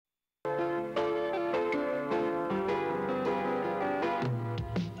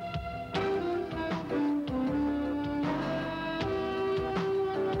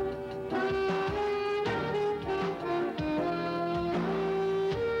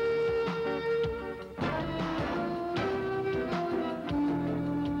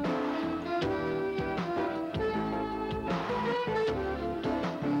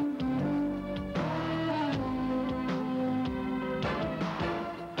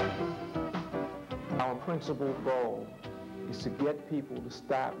Our principal goal is to get people to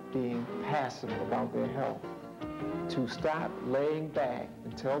stop being passive about their health, to stop laying back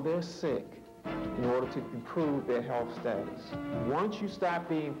until they're sick in order to improve their health status. Once you stop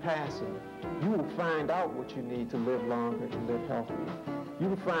being passive, you will find out what you need to live longer and live healthier. You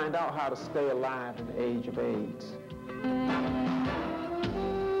will find out how to stay alive in the age of AIDS.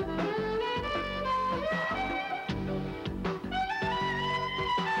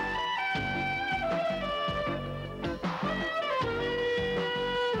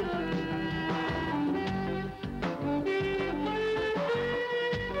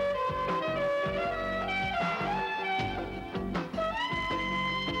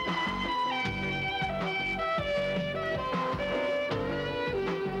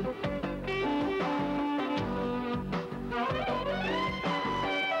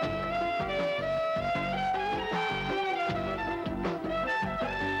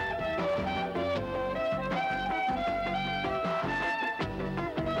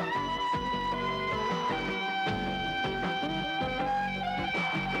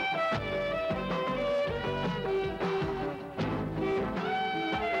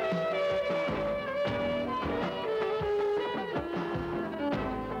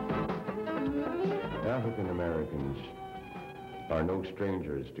 African Americans are no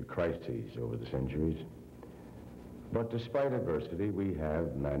strangers to crises over the centuries. But despite adversity, we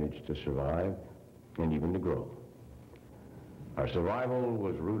have managed to survive and even to grow. Our survival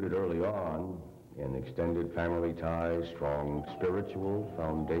was rooted early on in extended family ties, strong spiritual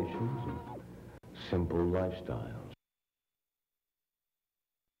foundations, and simple lifestyle.